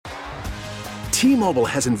T-Mobile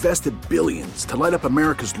has invested billions to light up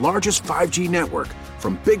America's largest 5G network,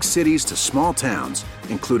 from big cities to small towns,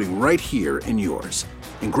 including right here in yours.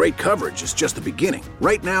 And great coverage is just the beginning.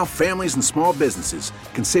 Right now, families and small businesses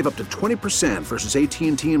can save up to 20% versus AT&T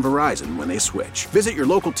and Verizon when they switch. Visit your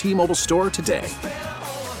local T-Mobile store today.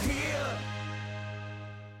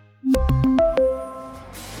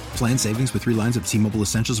 Plan savings with 3 lines of T-Mobile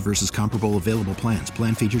Essentials versus comparable available plans.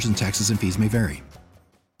 Plan features and taxes and fees may vary.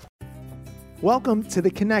 Welcome to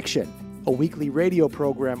The Connection, a weekly radio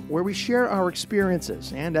program where we share our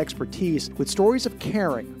experiences and expertise with stories of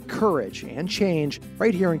caring, courage, and change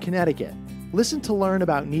right here in Connecticut. Listen to learn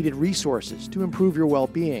about needed resources to improve your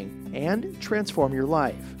well-being and transform your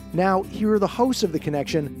life. Now, here are the hosts of The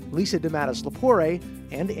Connection, Lisa DeMattis-Lepore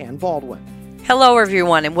and Ann Baldwin. Hello,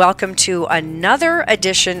 everyone, and welcome to another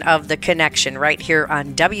edition of The Connection right here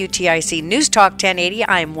on WTIC News Talk 1080.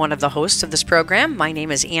 I'm one of the hosts of this program. My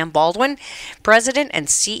name is Ann Baldwin, President and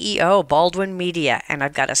CEO of Baldwin Media, and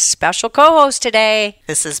I've got a special co-host today.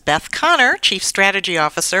 This is Beth Connor, Chief Strategy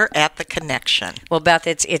Officer at The Connection. Well, Beth,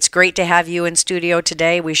 it's great to have you in studio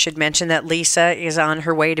today. We should mention that Lisa is on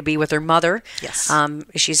her way to be with her mother. Yes.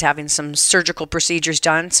 She's having some surgical procedures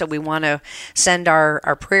done, so we want to send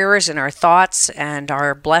our prayers and our thoughts and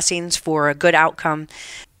our blessings for a good outcome.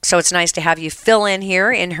 So it's nice to have you fill in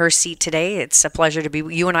here in her seat today. It's a pleasure to be.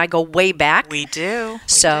 You and I go way back. We do.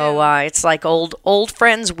 It's like old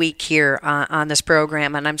friends week here on this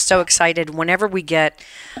program, and I'm so excited whenever we get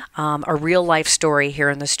a real life story here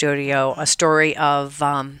in the studio, a story of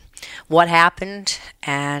what happened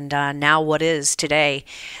and now what is today.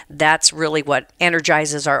 That's really what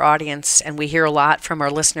energizes our audience, and we hear a lot from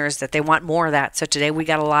our listeners that they want more of that. So today we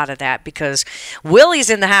got a lot of that because Willie's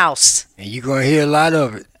in the house. And you're going to hear a lot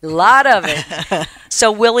of it. A lot of it.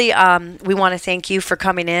 So, Willie, we want to thank you for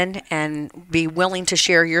coming in and be willing to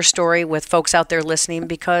share your story with folks out there listening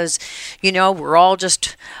because, you know, we're all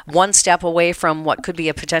just one step away from what could be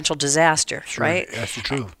a potential disaster, Sure, right? that's the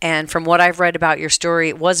truth. And from what I've read about your story,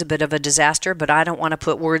 it was a bit of a disaster, but I don't want to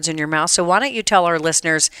put words in your mouth. So why don't you tell our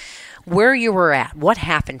listeners where you were at? What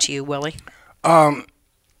happened to you, Willie?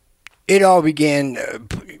 It all began,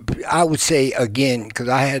 I would say, again, because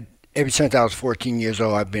I had, ever since I was 14 years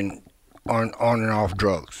old, I've been on and off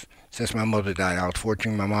drugs. Since my mother died, I was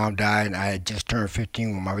 14 when my mom died, and I had just turned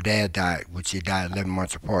 15 when my dad died, which he died 11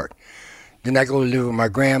 months apart. Then I go to live with my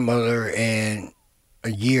grandmother, and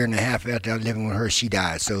a year and a half after I was living with her, she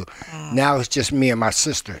died. So now it's just me and my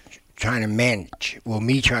sister trying to manage. Well,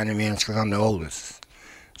 me trying to manage because I'm the oldest.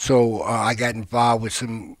 So I got involved with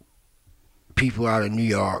some people out of New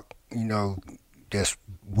York, you know, just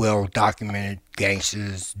well-documented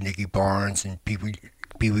gangsters, Nicky Barnes and Pee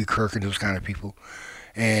Wee Kirk and those kind of people.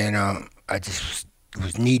 And I just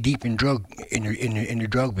was knee-deep in the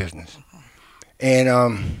drug business. And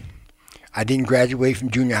I didn't graduate from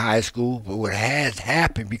junior high school, but what had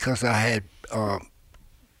happened, because I had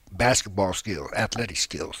basketball skills, athletic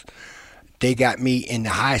skills, they got me into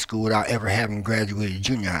high school without ever having graduated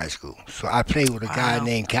junior high school. So I played with a guy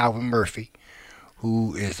named Calvin Murphy,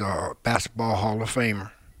 who is a basketball Hall of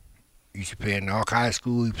Famer. He used to play in Newark High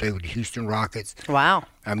School. He played with the Houston Rockets. Wow.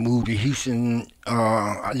 I moved to Houston.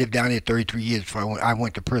 I lived down there 33 years before I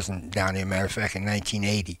went to prison down there, matter of fact, in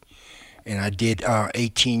 1980. And I did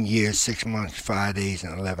 18 years, 6 months, 5 days,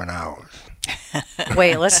 and 11 hours.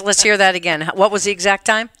 Wait, let's hear that again. What was the exact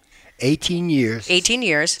time? 18 years. 18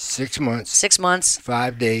 years. 6 months. 6 months.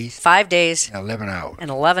 5 days. 5 days. And 11 hours.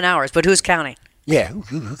 And 11 hours. But who's counting? Yeah,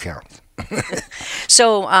 who counts?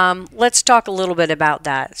 So let's talk a little bit about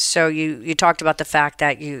that. So you talked about the fact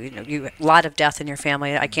that you a lot of death in your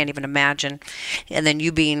family. I can't even imagine. And then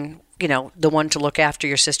you being, the one to look after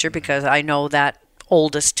your sister, because I know that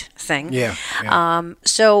oldest thing. Yeah.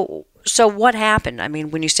 So what happened? I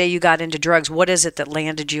mean, when you say you got into drugs, what is it that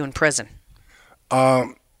landed you in prison?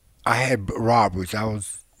 I had robberies. I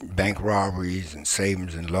was bank robberies and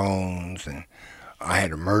savings and loans, and I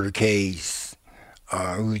had a murder case.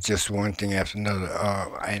 It was just one thing after another.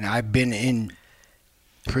 And I've been in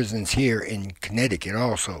prisons here in Connecticut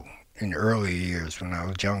also in the early years when I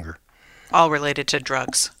was younger. All related to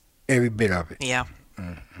drugs. Every bit of it. Yeah.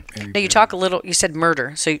 Now you talk a little, you said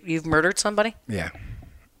murder. So you've murdered somebody? Yeah.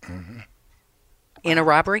 Mm-hmm. In a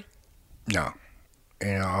robbery? No.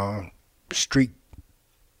 In a street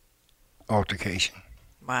altercation.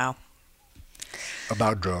 Wow.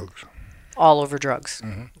 About drugs. All over drugs.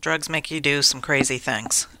 Mm-hmm. Drugs make you do some crazy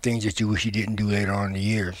things. Things that you wish you didn't do later on in the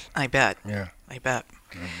years. I bet. Yeah. I bet.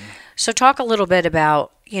 Mm-hmm. So talk a little bit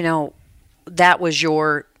about, that was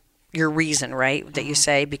your your reason, right? That you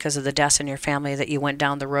say because of the deaths in your family that you went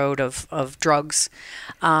down the road of drugs.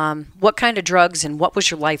 What kind of drugs and what was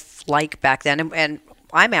your life like back then? And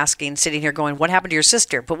I'm asking, sitting here going, what happened to your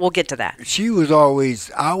sister? But we'll get to that. She was I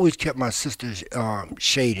always kept my sisters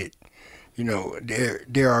shaded. You know,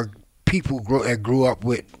 there are people that grew up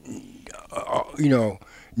with, you know,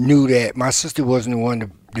 knew that my sister wasn't the one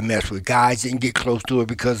to mess with. Guys didn't get close to her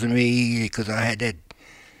because of me, because I had that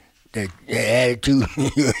attitude.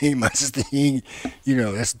 My sister, you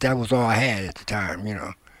know, that was all I had at the time, you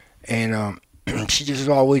know. And she just was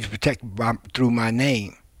always protected through my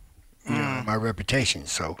name, you know, my reputation.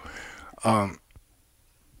 So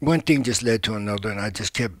one thing just led to another, and I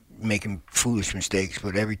just kept making foolish mistakes.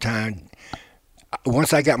 But every time,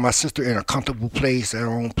 once I got my sister in a comfortable place, her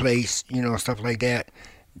own place, you know, stuff like that,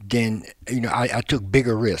 then, you know, I took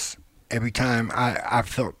bigger risks. Every time I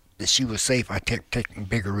felt that she was safe, I kept taking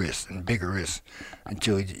bigger risks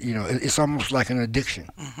until, you know, it's almost like an addiction,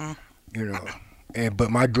 you know.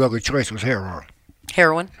 But my drug of choice was heroin.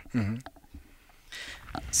 Heroin? Mm-hmm.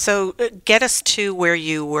 So get us to where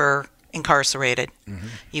you were incarcerated. Mm-hmm.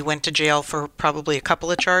 You went to jail for probably a couple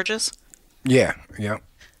of charges? Yeah.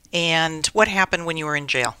 And what happened when you were in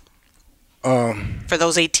jail? For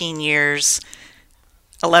those 18 years...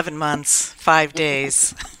 11 months, 5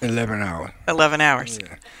 days. 11 hours. 11 hours.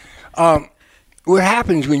 Yeah. What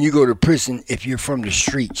happens when you go to prison, if you're from the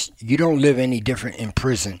streets, you don't live any different in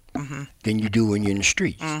prison than you do when you're in the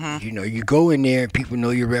streets. You know, you go in there, people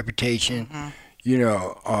know your reputation. You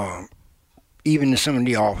know, even some of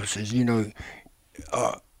the officers, you know,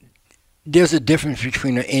 there's a difference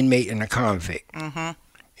between an inmate and a convict.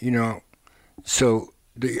 You know, so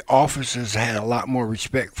the officers had a lot more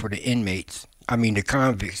respect for the inmates. I mean, the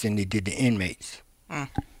convicts than they did the inmates.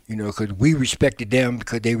 You know, because we respected them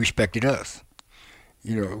because they respected us.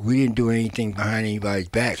 You know, we didn't do anything behind anybody's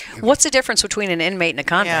back. What's the difference between an inmate and a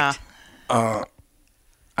convict? Yeah.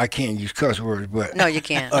 I can't use cuss words, but no, you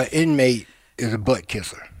can't. An inmate is a butt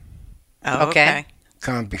kisser. Oh, okay.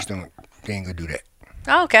 Convicts they ain't gonna do that.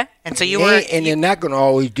 Oh, okay. And so they're not gonna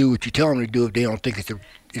always do what you tell them to do if they don't think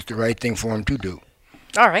it's the right thing for them to do.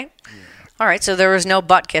 All right. Yeah. All right, so there was no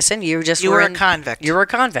butt kissing. You were a convict. You were a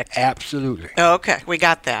convict. Absolutely. Oh, okay, we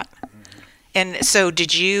got that. And so,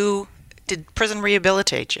 did prison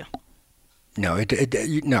rehabilitate you? No,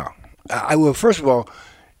 no. Well, first of all,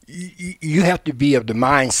 you have to be of the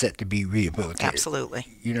mindset to be rehabilitated. Absolutely.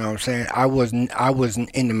 You know what I'm saying? I wasn't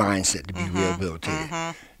in the mindset to be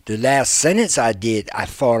rehabilitated. The last sentence I did, I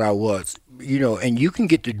thought I was. You know, and you can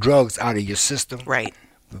get the drugs out of your system. Right.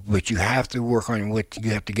 But you have to work on what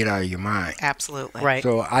you have to get out of your mind. Absolutely. Right.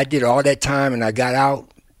 So I did all that time, and I got out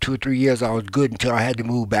 2 or 3 years. I was good until I had to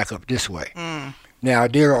move back up this way. Now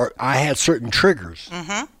I had certain triggers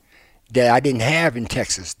that I didn't have in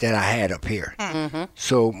Texas that I had up here.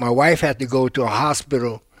 So my wife had to go to a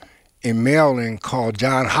hospital in Maryland called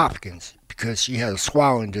Johns Hopkins because she had a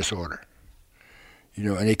swallowing disorder. You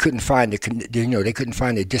know, and they couldn't find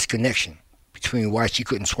the disconnection between why she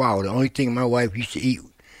couldn't swallow. The only thing my wife used to eat,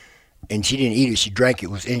 and she didn't eat it, she drank it,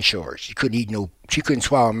 was Ensure. She couldn't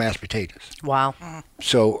swallow mashed potatoes. Wow.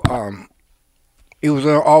 So it was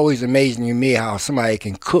always amazing to me how somebody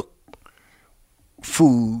can cook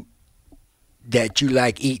food that you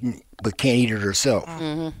like eating but can't eat it herself.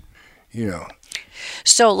 You know.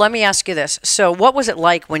 So let me ask you this. So what was it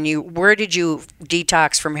like where did you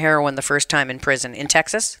detox from heroin the first time in prison? In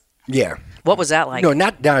Texas? Yeah. What was that like? No,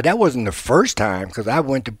 that wasn't the first time, because I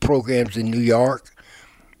went to programs in New York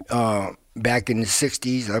back in the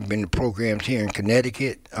 60s. I've been to programs here in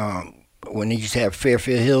Connecticut when they used to have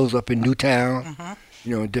Fairfield Hills up in Newtown,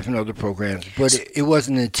 you know, different other programs. But it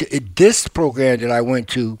wasn't until this program that I went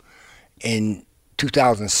to in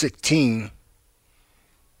 2016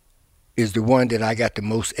 is the one that I got the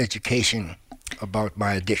most education about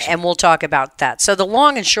my addiction. And we'll talk about that. So the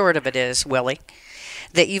long and short of it is, Willie,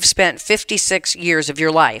 that you've spent 56 years of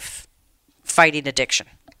your life fighting addiction.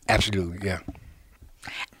 Absolutely, yeah.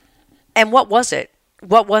 And what was it?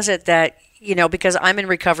 What was it that, you know, because I'm in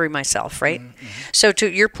recovery myself, right? So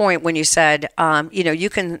to your point when you said, you know, you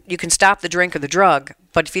can stop the drink or the drug,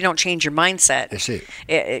 but if you don't change your mindset, that's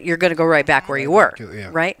it. You're going to go right back where you were,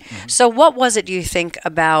 right? So what was it, do you think,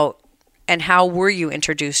 about, and how were you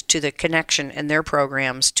introduced to the Connection and their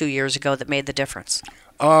programs 2 years ago that made the difference?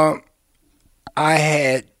 I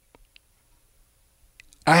had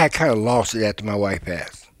kind of lost it after my wife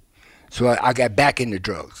passed. So I got back into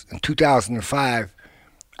drugs. In 2005,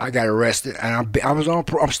 I got arrested, and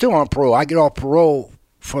I'm still on parole. I get off parole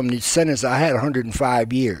from the sentence. I had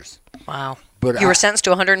 105 years. Wow. But you were sentenced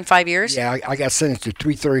to 105 years? Yeah, I got sentenced to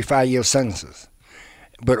 3 35-year sentences.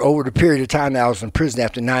 But over the period of time that I was in prison,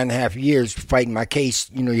 after 9.5 years fighting my case,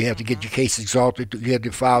 you have to get your case exalted. You have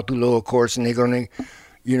to file through lower courts, and they're going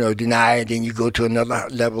to, deny it. Then you go to another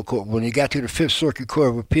level court. When you got to the Fifth Circuit Court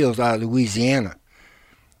of Appeals out of Louisiana,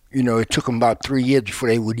 it took them about 3 years before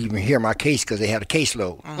they would even hear my case because they had a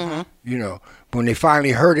caseload. But when they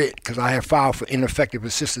finally heard it, because I had filed for ineffective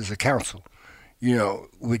assistance of counsel,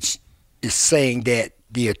 which is saying that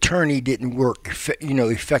the attorney didn't work,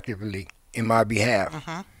 effectively in my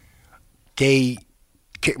behalf. They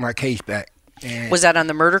kicked my case back. And was that on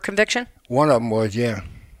the murder conviction? One of them was, yeah.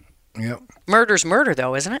 Yep. Murder's murder,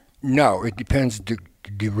 though, isn't it? No, it depends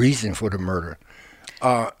the reason for the murder.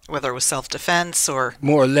 Whether it was self-defense or...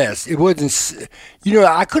 More or less. It wasn't...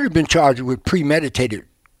 I could have been charged with premeditated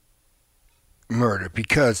murder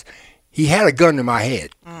because he had a gun to my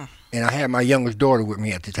head. And I had my youngest daughter with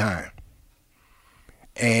me at the time.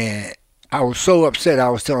 And I was so upset, I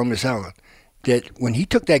was telling Miss Helen that when he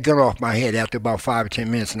took that gun off my head after about 5 or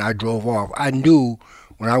 10 minutes and I drove off, I knew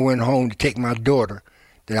when I went home to take my daughter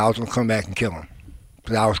that I was going to come back and kill him.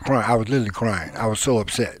 Because I was crying. I was literally crying. I was so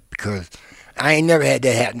upset because I ain't never had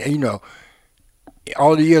that happen.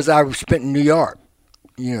 All the years I spent in New York,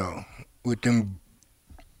 with them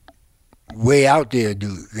way out there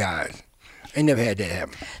guys. I never had that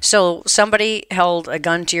happen. So somebody held a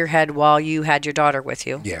gun to your head while you had your daughter with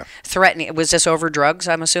you? Yeah. Threatening. Was this over drugs,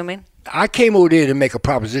 I'm assuming? I came over there to make a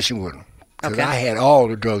proposition with him. Because Okay. I had all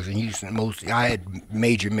the drugs in Houston. I had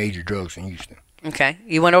major drugs in Houston. Okay.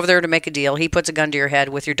 You went over there to make a deal. He puts a gun to your head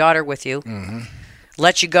with your daughter with you.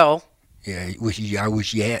 Let you go. Yeah, I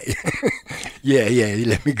wish you had. yeah, he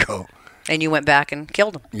let me go. And you went back and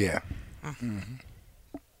killed him. Yeah.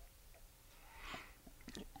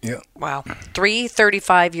 Yeah. Wow. 3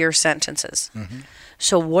 35-year sentences.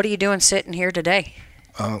 So what are you doing sitting here today?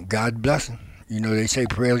 God blessing. They say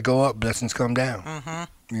prayers go up, blessings come down.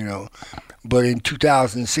 But in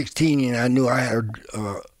 2016, and I knew I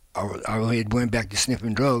had went back to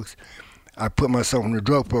sniffing drugs. I put myself in the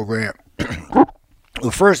drug program.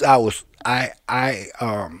 Well, first I was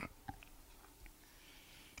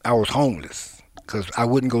homeless because I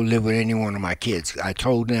wouldn't go live with any one of my kids. I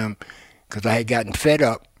told them because I had gotten fed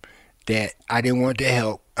up that I didn't want their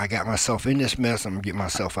help. I got myself in this mess. I'm gonna get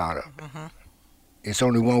myself out of it. It's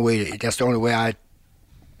only one way. That's the only way I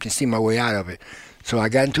can see my way out of it. So I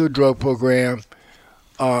got into a drug program.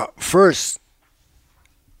 First,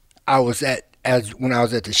 when I was at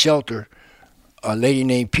the shelter, a lady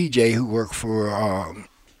named PJ who worked for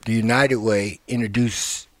the United Way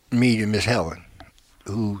introduced me to Miss Helen,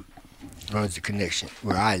 who runs the connection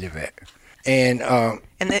where I live at. And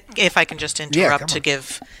if I can just interrupt to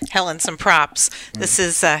give Helen some props. This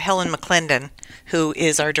is Helen McClendon, who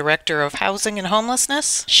is our Director of Housing and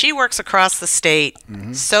Homelessness. She works across the state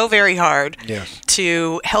so very hard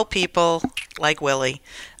to help people like Willie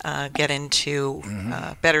get into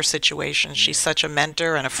better situations. She's such a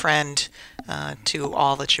mentor and a friend to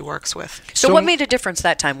all that she works with. So what made a difference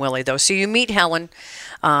that time, Willie, though? So you meet Helen.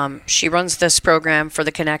 She runs this program for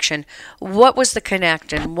the Connection. What was the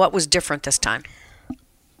Connect and what was different this time?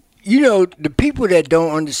 The people that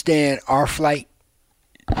don't understand our flight,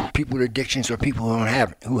 people with addictions or people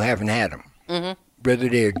who haven't had them, whether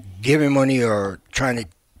they're giving money or trying to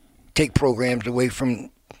take programs away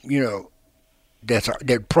from,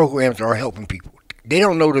 that programs are helping people. They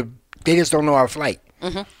don't know they just don't know our flight.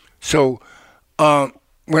 So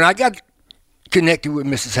when I got connected with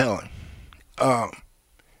Mrs. Helen,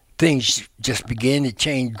 things just began to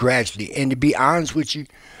change gradually. And to be honest with you,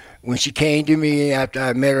 when she came to me after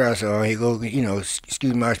I met her, I said, "Oh, here go,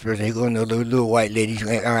 excuse my expression, here go another little white lady. She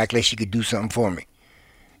act like she could do something for me."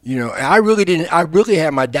 And I really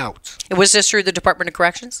had my doubts. Was this through the Department of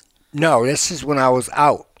Corrections? No, this is when I was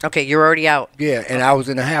out. Okay, you were already out. Yeah, and I was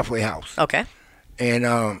in a halfway house. Okay.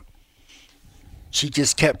 And she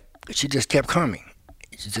just kept coming.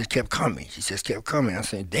 She just kept coming. I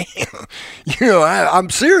said, "Damn,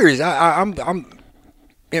 I'm serious. I'm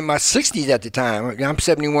in my 60s at the time. I'm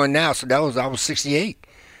 71 now, so I was 68.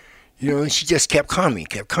 And she just kept coming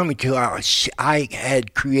till I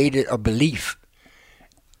had created a belief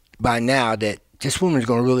by now that this woman's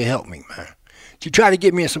going to really help me, man. She tried to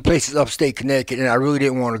get me in some places upstate Connecticut, and I really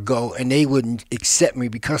didn't want to go, and they wouldn't accept me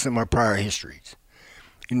because of my prior histories.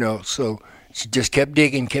 So she just kept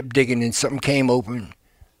digging, and something came open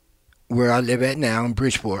where I live at now in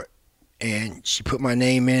Bridgeport, and she put my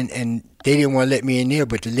name in, and they didn't want to let me in there,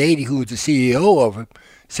 but the lady who was the CEO of it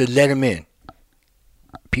said, "Let him in.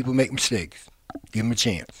 People make mistakes. Give him a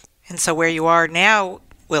chance." And so where you are now,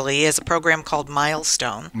 Willie, is a program called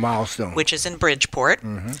Milestone, which is in Bridgeport,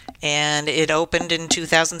 and it opened in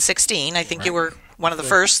 2016. I think you were one of the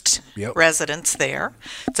first residents there.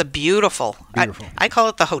 It's a beautiful. I call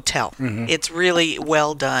it the hotel. Mm-hmm. It's really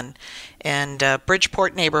well done. And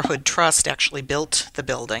Bridgeport Neighborhood Trust actually built the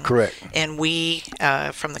building. Correct. And we,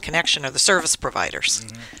 from the connection, are the service providers.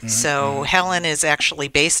 Mm-hmm. So Helen is actually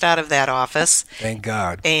based out of that office. Thank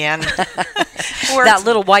God. And that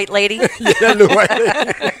little white lady. That little white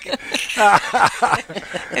lady.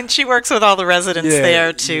 And she works with all the residents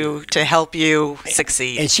there to help you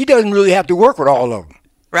succeed. And she doesn't really have to work with all of them.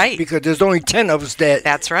 Right. Because there's only 10 of us that.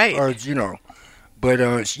 That's right. Or,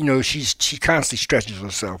 But, she constantly stretches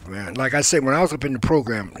herself, man. Like I said, when I was up in the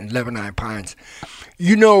program in Lebanon Pines,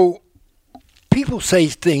 people say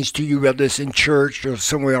things to you, whether it's in church or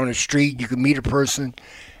somewhere on the street. You can meet a person,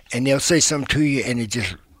 and they'll say something to you, and it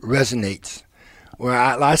just resonates.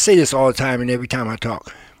 Well, I say this all the time and every time I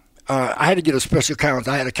talk. I had to get a special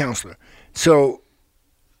counselor. I had a counselor. So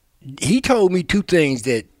he told me two things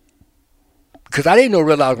that, because I didn't know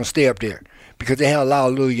really I was going to stay up there. Because they had a lot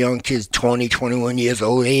of little young kids, 20, 21 years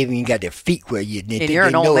old. They even got their feet where you. And you're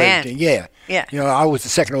an old man. Everything. Yeah. I was the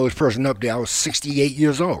second oldest person up there. I was 68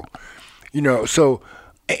 years old. So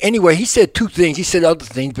anyway, he said two things. He said other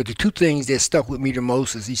things, but the two things that stuck with me the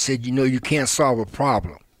most is he said, you can't solve a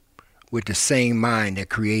problem with the same mind that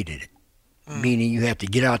created it. Meaning you have to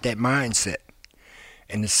get out that mindset.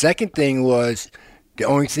 And the second thing was the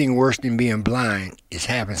only thing worse than being blind is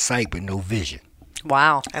having sight but no vision.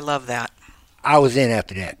 Wow. I love that. I was in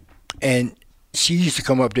after that. And she used to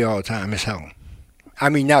come up there all the time, Miss Helen. I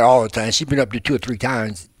mean, not all the time. She's been up there 2 or 3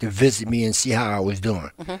 times to visit me and see how I was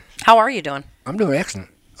doing. Mm-hmm. How are you doing? I'm doing excellent.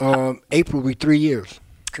 April will be 3 years.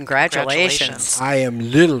 Congratulations. I am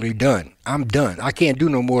literally done. I'm done. I can't do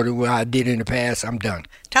no more than what I did in the past. I'm done.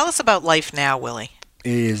 Tell us about life now, Willie.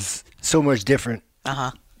 It is so much different.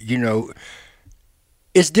 Uh-huh.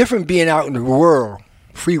 It's different being out in the world,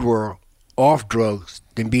 free world, off drugs,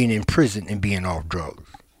 than being in prison and being off drugs.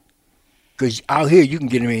 Because out here, you can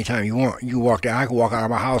get them anytime you want. You walk there. I can walk out of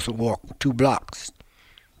my house and walk 2 blocks.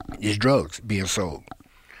 There's drugs being sold.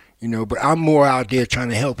 But I'm more out there trying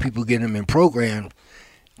to help people get them in programs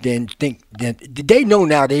than think that they know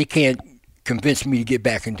now they can't convince me to get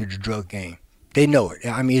back into the drug game. They know it.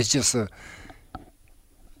 I mean, it's just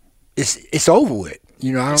it's over with.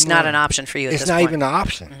 It's not an option for you at this point. It's not even an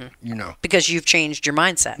option, Because you've changed your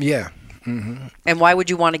mindset. Yeah. Mm-hmm. And why would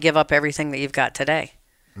you want to give up everything that you've got today?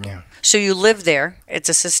 Yeah. So you live there. It's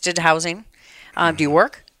assisted housing. Do you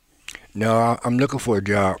work? No, I'm looking for a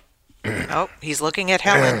job. Oh, he's looking at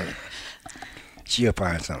Helen. She'll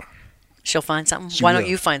find something. She'll find something? Why don't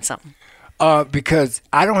you find something? Because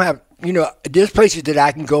I don't have, there's places that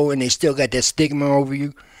I can go and they still got that stigma over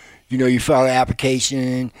you. You file an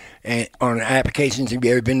application, and on the applications, have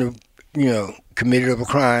you ever been, committed of a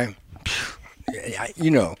crime?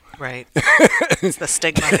 Right. It's the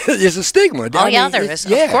stigma. There's a stigma. There is.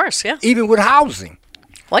 Yeah. Of course, yeah. Even with housing.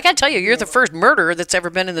 Well, I got to tell you, you're the first murderer that's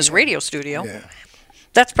ever been in this radio studio. Yeah.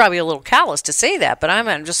 That's probably a little callous to say that, but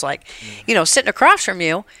I'm just like, sitting across from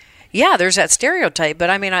you, yeah, there's that stereotype. But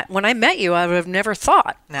I mean, when I met you, I would have never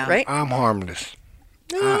thought, right? I'm harmless.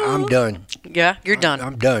 I'm done. Yeah, you're done.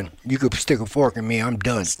 I'm done. You could stick a fork in me, I'm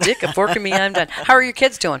done. Stick a fork in me, I'm done. How are your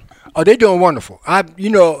kids doing? Oh, they're doing wonderful. I've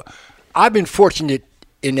been fortunate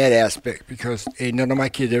in that aspect because none of my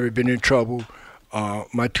kids ever been in trouble.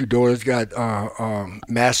 My 2 daughters got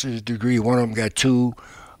master's degree. One of them got 2.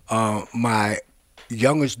 My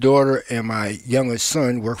youngest daughter and my youngest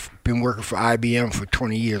son been working for IBM for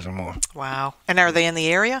 20 years or more. Wow. And are they in the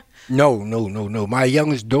area? No. My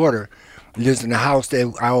youngest daughter lives in a house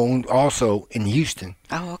that I own also in Houston.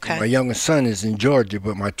 Oh, okay. My youngest son is in Georgia,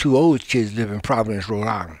 but my 2 oldest kids live in Providence, Rhode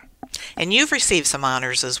Island. And you've received some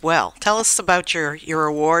honors as well. Tell us about your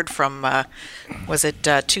award from, was it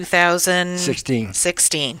 2016?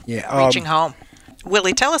 16. Yeah. Reaching Home.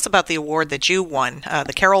 Willie, tell us about the award that you won,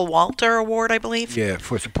 the Carol Walter Award, I believe? Yeah,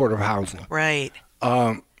 for supportive housing. Right.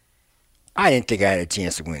 I didn't think I had a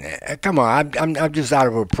chance to win that. Come on, I'm just out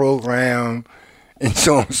of a program and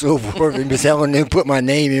so on and so forth. And Miss Helen didn't put my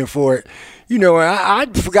name in for it. I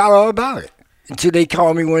forgot all about it until they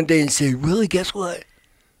called me one day and said, "Willie, guess what?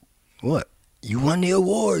 What? You won the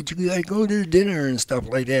award. You got to go to the dinner and stuff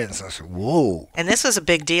like that." And so I said, whoa. And this was a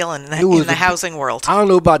big deal in the housing world. I don't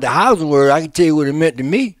know about the housing world. I can tell you what it meant to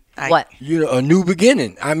me. What? A new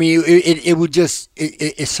beginning. I mean, it would just,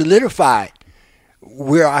 it solidified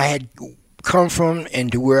where I had come from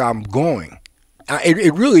and to where I'm going.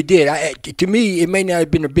 It really did. To me, it may not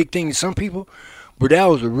have been a big thing to some people, but that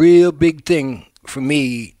was a real big thing for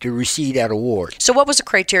me to receive that award. So what was the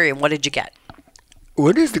criteria and what did you get?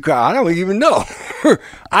 What is the crowd? I don't even know.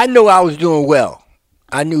 I know I was doing well.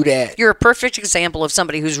 I knew that. You're a perfect example of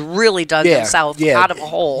somebody who's really dug themselves out of a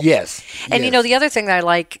hole. Yes. And you know, the other thing that I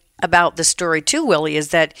like about this story too, Willie, is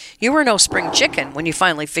that you were no spring chicken when you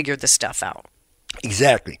finally figured this stuff out.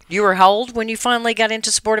 Exactly. You were how old when you finally got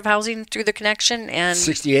into supportive housing through the connection? And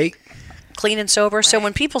 68. Clean and sober. Right. So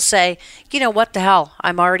when people say, you know, what the hell,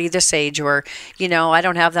 I'm already this age, or, you know, I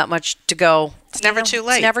don't have that much to go. It's never too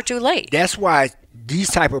late. It's never too late. That's why these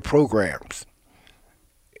type of programs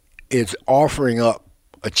is offering up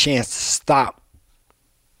a chance to stop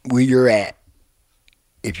where you're at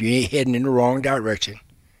if you ain't heading in the wrong direction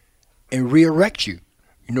and redirect you.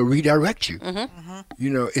 You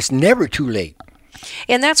know, it's never too late.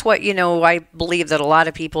 And that's what, you know, I believe that a lot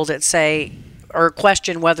of people that say or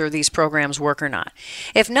question whether these programs work or not.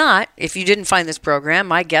 If not, if you didn't find this program,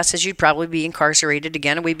 my guess is you'd probably be incarcerated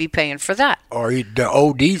again and we'd be paying for that. Or the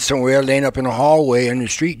OD somewhere laying up in a hallway in the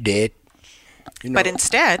street dead. You know. But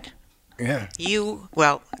instead, yeah, you'll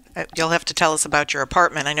have to tell us about your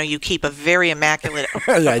apartment. I know you keep a very immaculate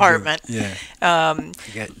apartment. Yeah.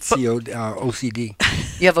 You got OCD.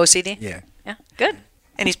 You have OCD? Yeah. Yeah, good.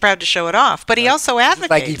 And he's proud to show it off. But he also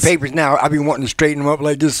advocates. Like these papers now, I've been wanting to straighten them up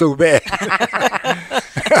like this so bad.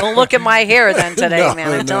 Don't look at my hair then today,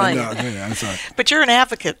 man. I'm telling you. I'm sorry. But you're an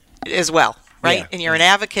advocate as well, right? Yeah. And you're an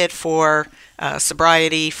advocate for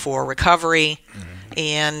sobriety, for recovery,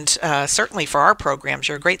 and certainly for our programs.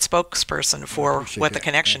 You're a great spokesperson for what the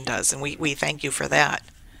Connection does, and we thank you for that.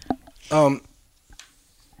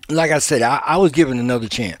 Like I said, I was given another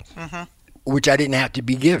chance, which I didn't have to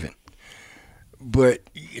be given. But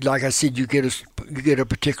like I said, you get a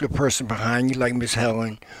particular person behind you, like Miss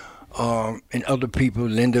Helen, and other people,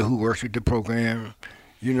 Linda, who works with the program.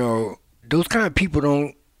 You know, those kind of people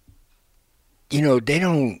don't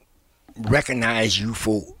recognize you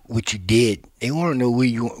for what you did. They want to know what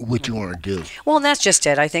you want to do. Well, and that's just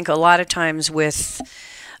it. I think a lot of times with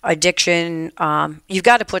addiction, you've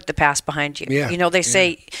got to put the past behind you. Yeah, you know, they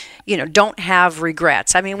say, you know, don't have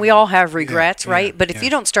regrets. I mean, we all have regrets, right? But if you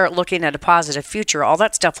don't start looking at a positive future, all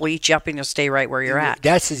that stuff will eat you up and you'll stay right where you're at.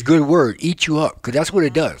 That's a good word, eat you up, because that's what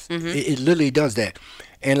it does. It literally does that.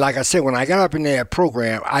 And like I said, when I got up in that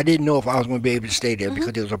program, I didn't know if I was going to be able to stay there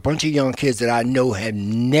because there was a bunch of young kids that I know have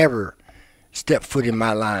never stepped foot in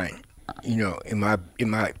my line, you know, in my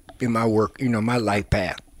work, you know, my life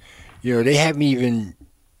path. You know, they haven't even,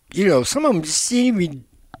 you know, some of them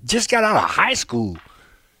just got out of high school.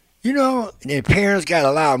 You know, and their parents got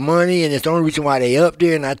a lot of money, and it's the only reason why they up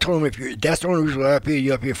there. And I told them, that's the only reason why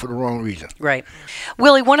you're up here for the wrong reason. Right.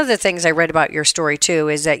 Willie, one of the things I read about your story, too,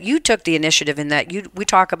 is that you took the initiative in that we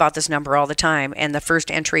talk about this number all the time, and the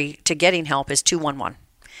first entry to getting help is 211.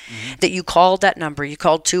 That you called that number. You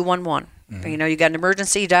called 211. You know, you got an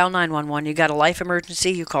emergency, you dial 911. You got a life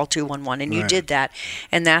emergency, you call 211. And you did that.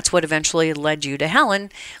 And that's what eventually led you to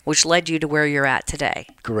Helen, which led you to where you're at today.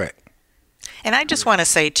 Correct. And I just want to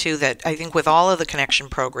say, too, that I think with all of the Connection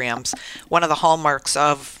programs, one of the hallmarks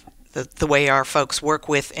of the way our folks work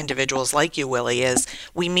with individuals like you, Willie, is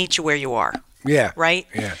we meet you where you are. Yeah. Right?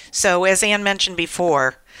 Yeah. So as Ann mentioned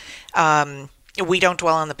before, we don't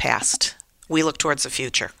dwell on the past. We look towards the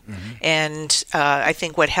future. And I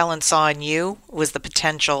think what Helen saw in you was the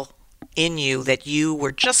potential in you that you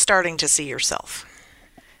were just starting to see yourself.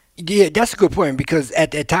 Yeah, that's a good point, because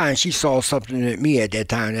at that time she saw something in me at that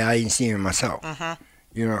time that I didn't see in myself.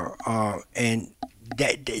 You know, and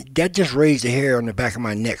that just raised the hair on the back of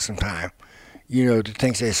my neck sometimes. You know, to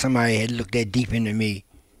think that somebody had looked that deep into me,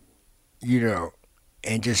 you know,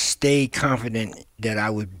 and just stay confident that I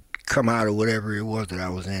would come out of whatever it was that I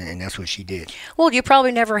was in, and that's what she did. Well, you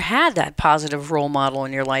probably never had that positive role model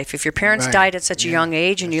in your life. If your parents died at such a young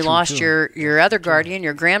age and you lost your other guardian,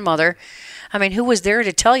 your grandmother, I mean, who was there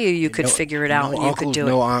to tell you you could figure it out and you could do it?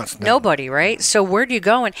 No aunts. Nobody, right? So where do you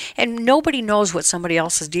go? And nobody knows what somebody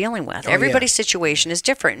else is dealing with. Everybody's situation is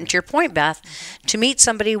different. And to your point, Beth, to meet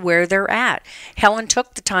somebody where they're at. Helen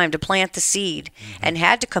took the time to plant the seed and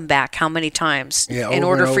had to come back how many times in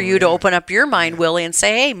order for you to open up your mind, Willie, and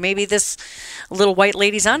say, hey, maybe this little white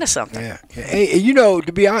lady's onto something. Yeah. Hey, you know,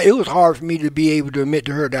 to be honest, it was hard for me to be able to admit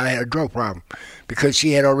to her that I had a drug problem because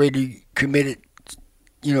she had already committed,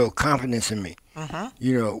 you know, confidence in me.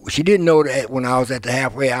 You know, she didn't know that when I was at the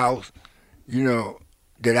halfway house, you know,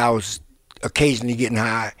 that I was occasionally getting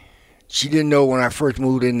high. She didn't know when I first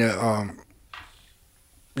moved into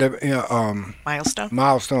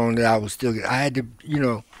Milestone that I was still. I had to, you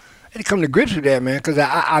know, I had to come to grips with that, man, because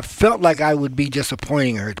I felt like I would be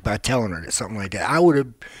disappointing her by telling her something like that.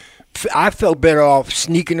 I felt better off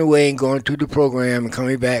sneaking away and going through the program and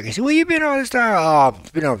coming back and say, "Where you been all this time?" "Oh,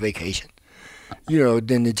 I've been on vacation." You know,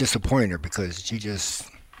 than to disappoint her because she just...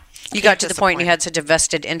 You got to the point you had such a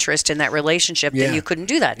vested interest in that relationship that you couldn't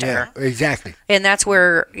do that to her. Exactly. And that's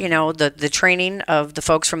where, the training of the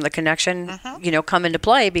folks from the Connection, come into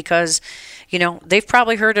play because, they've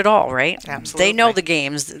probably heard it all, right? Absolutely. They know the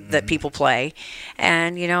games that people play.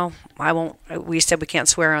 And, we said we can't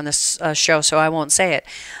swear on this show, so I won't say it.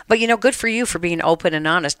 But, good for you for being open and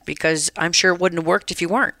honest, because I'm sure it wouldn't have worked if you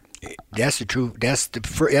weren't. That's the truth. That's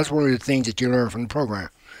one of the things that you learn from the program.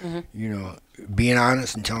 Being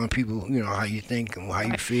honest and telling people, how you think and how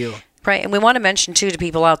you feel. Right, and we want to mention, too, to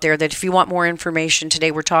people out there that if you want more information,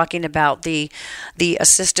 today we're talking about the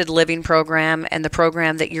assisted living program and the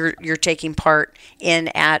program that you're taking part in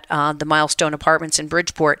at the Milestone Apartments in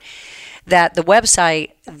Bridgeport, that the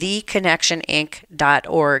website,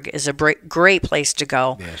 theconnectioninc.org, is a great place to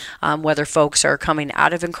go, whether folks are coming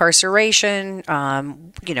out of incarceration,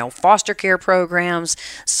 foster care programs,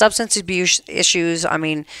 substance abuse issues.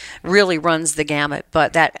 Really runs the gamut.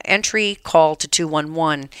 But that entry call to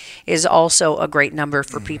 211 is also a great number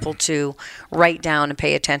for people to write down and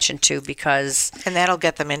pay attention to, because... And that'll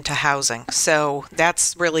get them into housing. So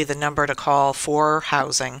that's really the number to call for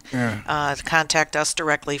housing. To contact us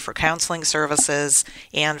directly for counseling services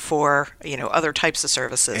and for other types of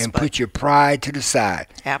services. And put your pride to the side.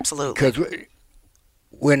 Absolutely. Because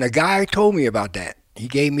when a guy told me about that, he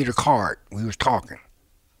gave me the card. We was talking.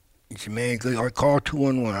 He said, "Man, I call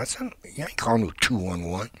 211." I said, "Yeah, I ain't calling no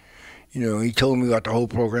 211." He told me about the whole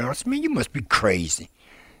program. I said, "Man, you must be crazy."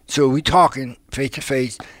 So we talking face to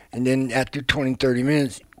face, and then after 20, 30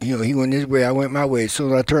 minutes, he went his way, I went my way. As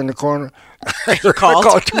soon as I turned the corner, I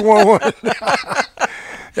called 211.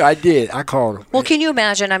 I did. I called him. Well, can you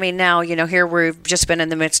imagine? Now, here we've just been in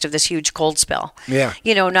the midst of this huge cold spell. Yeah.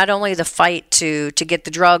 Not only the fight to get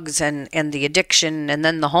the drugs and the addiction and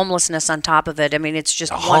then the homelessness on top of it. It's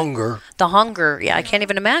just hunger. The hunger. Yeah, I can't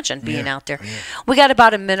even imagine being out there. Yeah. We got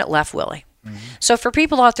about a minute left, Willie. Mm-hmm. So for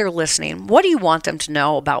people out there listening, what do you want them to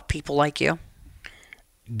know about people like you?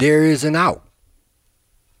 There is an out.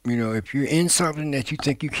 If you're in something that you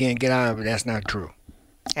think you can't get out of it, that's not true.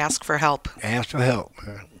 Ask for help. Ask for help.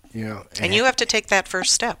 And you have to take that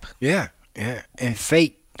first step. Yeah. And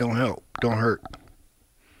faith don't hurt.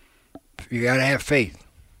 You got to have faith.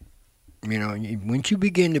 Once you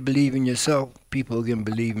begin to believe in yourself, people are going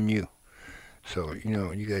to believe in you. So,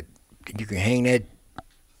 you can hang that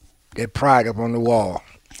pride up on the wall.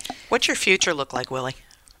 What's your future look like, Willie?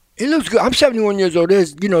 It looks good. I'm 71 years old.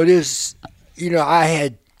 I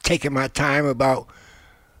had taken my time about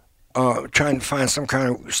trying to find some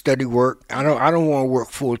kind of steady work. I don't want to work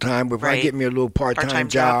full time, but if I get me a little part-time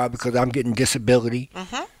job because I'm getting disability, I'm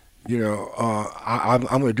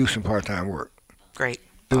going to do some part-time work. Great.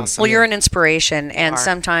 Awesome. Well, you're an inspiration, and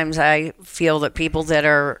sometimes I feel that people that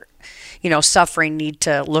are, suffering need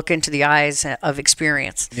to look into the eyes of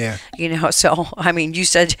experience. Yeah. So, you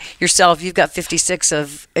said yourself, you've got 56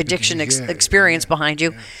 of addiction experience behind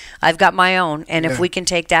you. Yeah. I've got my own. And if we can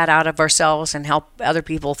take that out of ourselves and help other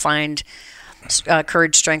people find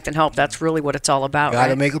courage, strength, and hope, that's really what it's all about. Got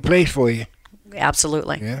to make a place for you.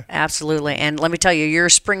 Absolutely. Yeah. Absolutely. And let me tell you, you're a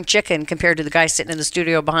spring chicken compared to the guy sitting in the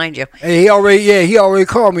studio behind you. Hey, he already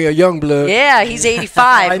called me a young blood. Yeah, he's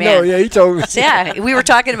 85, I know, he told me. Yeah, we were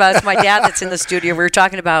talking about, it's my dad that's in the studio. We were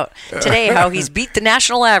talking about today how he's beat the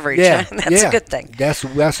national average. Yeah. That's a good thing.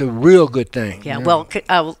 That's a real good thing. Yeah, well,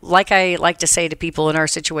 like I like to say to people in our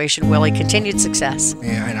situation, Willie, continued success.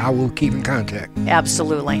 Yeah, and I will keep in contact.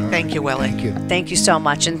 Absolutely. Thank you, Willie. Thank you. Thank you so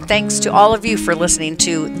much. And thanks to all of you for listening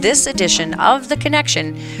to this edition of The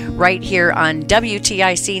Connection right here on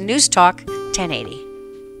WTIC News Talk 1080.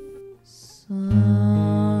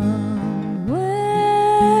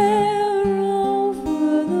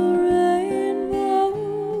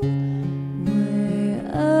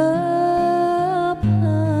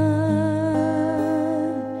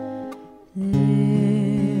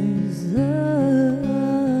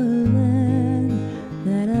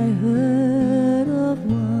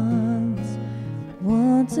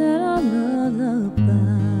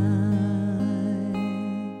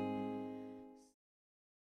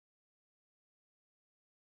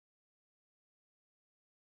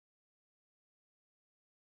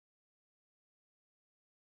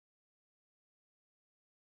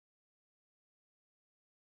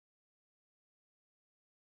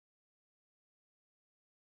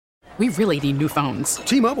 We really need new phones.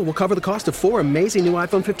 T-Mobile will cover the cost of 4 amazing new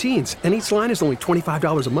iPhone 15s, and each line is only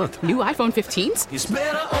 $25 a month. New iPhone 15s? It's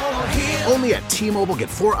better over here. Only at T-Mobile, get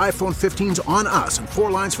 4 iPhone 15s on us and 4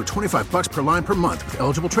 lines for $25 per line per month with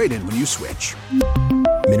eligible trade-in when you switch.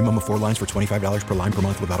 Minimum of of 4 lines for $25 per line per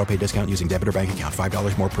month with autopay discount using debit or bank account.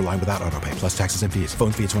 $5 more per line without autopay, plus taxes and fees.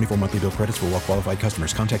 Phone fee at 24 monthly bill credits for well-qualified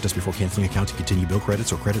customers. Contact us before canceling account to continue bill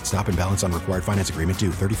credits or credit stop and balance on required finance agreement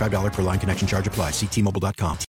due. $35 per line connection charge applies. See T-Mobile.com.